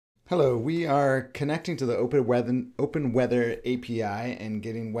Hello, we are connecting to the Open Weather API and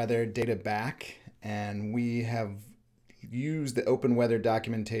getting weather data back. And we have used the Open Weather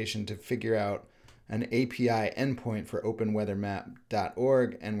documentation to figure out an API endpoint for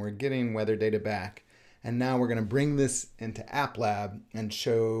openweathermap.org, and we're getting weather data back. And now we're going to bring this into AppLab and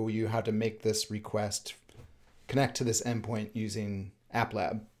show you how to make this request connect to this endpoint using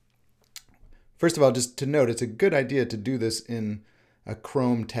AppLab. First of all, just to note, it's a good idea to do this in a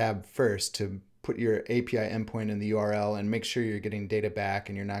Chrome tab first, to put your API endpoint in the URL and make sure you're getting data back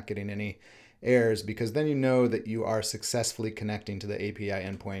and you're not getting any errors, because then you know that you are successfully connecting to the API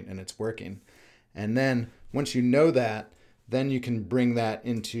endpoint and it's working. And then once you know that, then you can bring that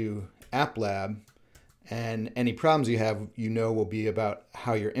into AppLab, and any problems you have, will be about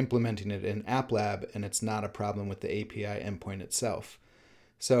how you're implementing it in AppLab, and it's not a problem with the API endpoint itself.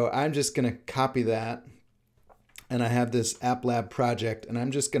 So I'm just going to copy that. And I have this AppLab project, and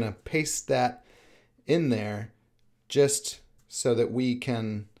I'm just going to paste that in there just so that we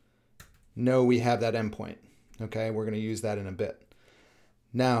can know we have that endpoint. Okay, we're going to use that in a bit.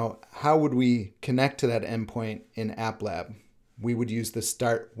 Now, how would we connect to that endpoint in AppLab? We would use the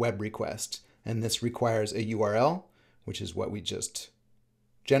start web request, and this requires a URL, which is what we just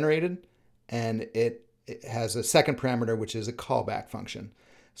generated, and it has a second parameter, which is a callback function.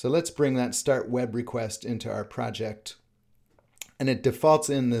 So let's bring that start web request into our project. And it defaults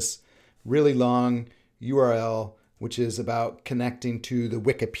in this really long URL, which is about connecting to the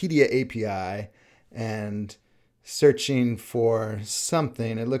Wikipedia API and searching for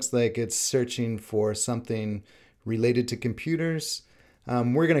something. It looks like it's searching for something related to computers.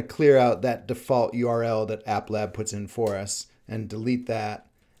 We're going to clear out that default URL that AppLab puts in for us and delete that.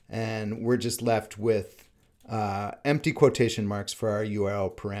 And we're just left with empty quotation marks for our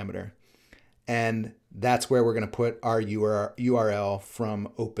URL parameter. And that's where we're going to put our URL from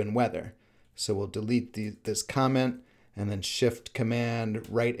Open Weather. So we'll delete this comment, and then Shift Command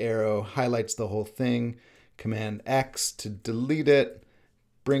right arrow highlights the whole thing, Command X to delete it,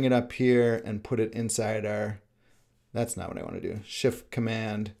 bring it up here and put it inside our, that's not what I want to do, Shift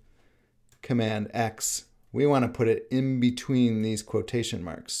Command X. We want to put it in between these quotation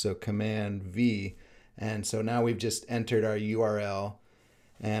marks, so Command V. And so now we've just entered our URL,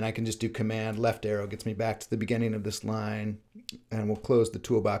 and I can just do Command left arrow, gets me back to the beginning of this line, and we'll close the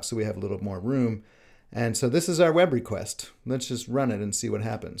toolbox so we have a little more room. And so this is our web request. Let's just run it and see what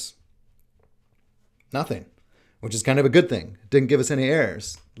happens. Nothing, which is kind of a good thing. It didn't give us any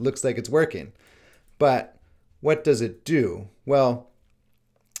errors. It looks like it's working. But what does it do? Well,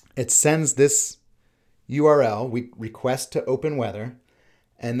 it sends this URL, we request to Open Weather,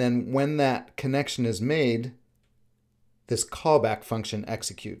 and then when that connection is made, this callback function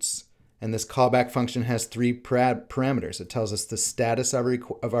executes. And this callback function has three parameters. It tells us the status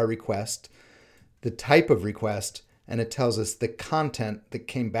of our request, the type of request, and it tells us the content that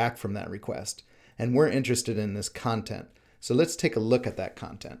came back from that request. And we're interested in this content. So let's take a look at that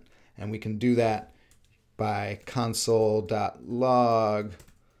content. And we can do that by console.log.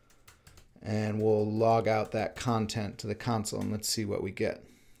 And we'll log out that content to the console, and let's see what we get.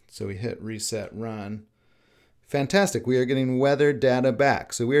 So we hit reset run. Fantastic, we are getting weather data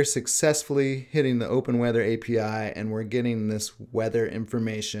back. So we are successfully hitting the Open Weather API, and we're getting this weather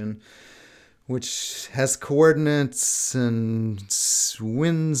information, which has coordinates and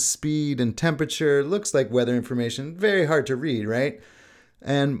wind speed and temperature. It looks like weather information, very hard to read, right?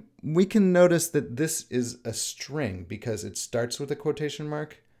 And we can notice that this is a string because it starts with a quotation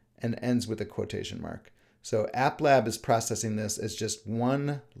mark and ends with a quotation mark. So AppLab is processing this as just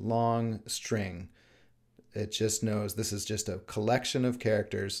one long string. It just knows this is just a collection of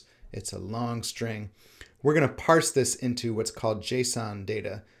characters. It's a long string. We're going to parse this into what's called JSON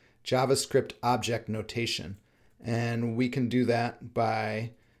data, JavaScript Object Notation. And we can do that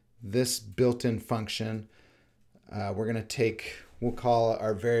by this built-in function. We're going to take, we'll call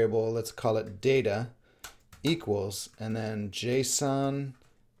our variable, let's call it data equals, and then JSON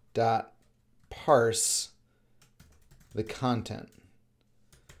dot parse the content.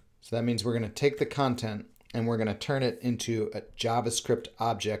 So that means we're going to take the content and we're going to turn it into a JavaScript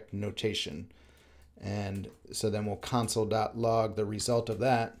object notation. And so then we'll console.log the result of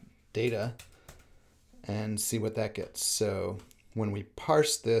that data and see what that gets. So when we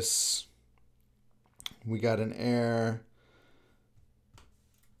parse this, we got an error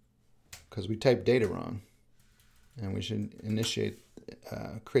because we typed data wrong, and we should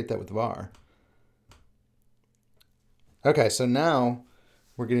create that with var. Okay, so now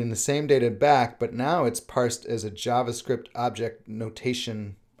we're getting the same data back, but now it's parsed as a JavaScript object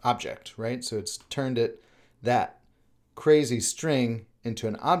notation object, right? So it's turned it, that crazy string, into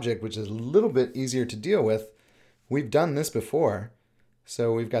an object, which is a little bit easier to deal with. We've done this before.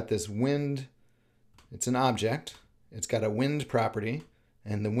 So we've got this wind. It's an object. It's got a wind property,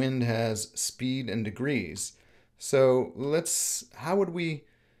 and the wind has speed and degrees. So how would we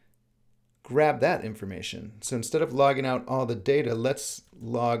grab that information? So instead of logging out all the data, let's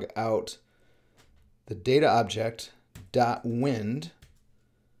log out the data object dot wind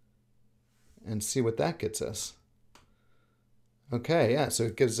and see what that gets us. Okay, yeah, so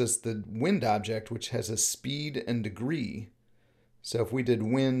it gives us the wind object, which has a speed and degree. So if we did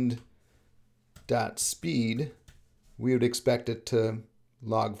wind dot speed, we would expect it to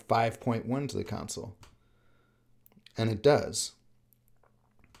log 5.1 to the console. And it does.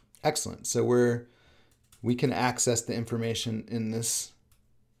 Excellent. So we can access the information in this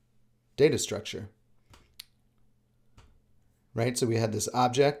data structure. Right? So we had this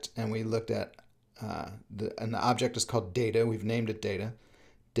object, and we looked at and the object is called data. We've named it data.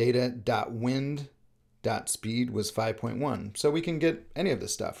 Data.wind.speed was 5.1. So we can get any of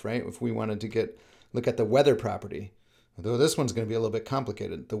this stuff, right? If we wanted to look at the weather property, although this one's going to be a little bit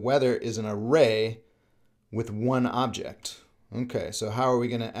complicated. The weather is an array with one object. Okay, so how are we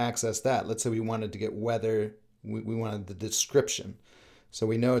going to access that? Let's say we wanted to get weather. We wanted the description. So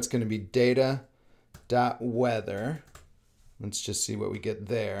we know it's going to be data.weather. Let's just see what we get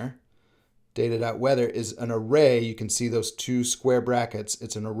there. Data.weather is an array. You can see those two square brackets.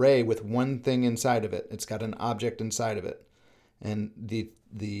 It's an array with one thing inside of it. It's got an object inside of it. And the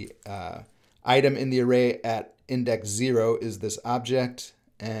item in the array at index 0 is this object,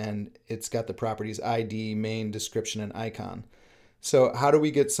 and it's got the properties ID, main, description, and icon. So how do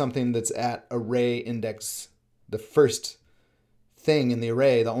we get something that's at array index? The first thing in the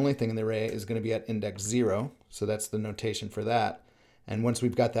array, the only thing in the array, is going to be at index 0. So that's the notation for that. And once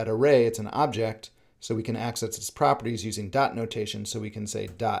we've got that array, it's an object, so we can access its properties using dot notation. So we can say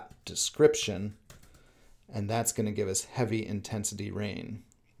dot description, and that's going to give us heavy intensity rain.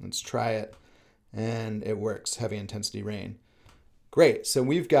 Let's try it, and it works, heavy intensity rain. Great, so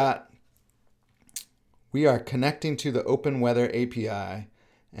we are connecting to the Open Weather API,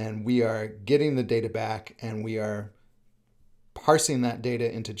 and we are getting the data back, and we are parsing that data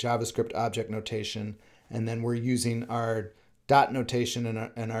into JavaScript Object Notation, and then we're using our dot notation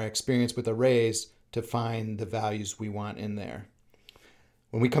and our experience with arrays to find the values we want in there.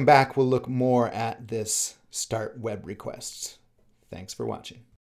 When we come back, we'll look more at this start web requests. Thanks for watching.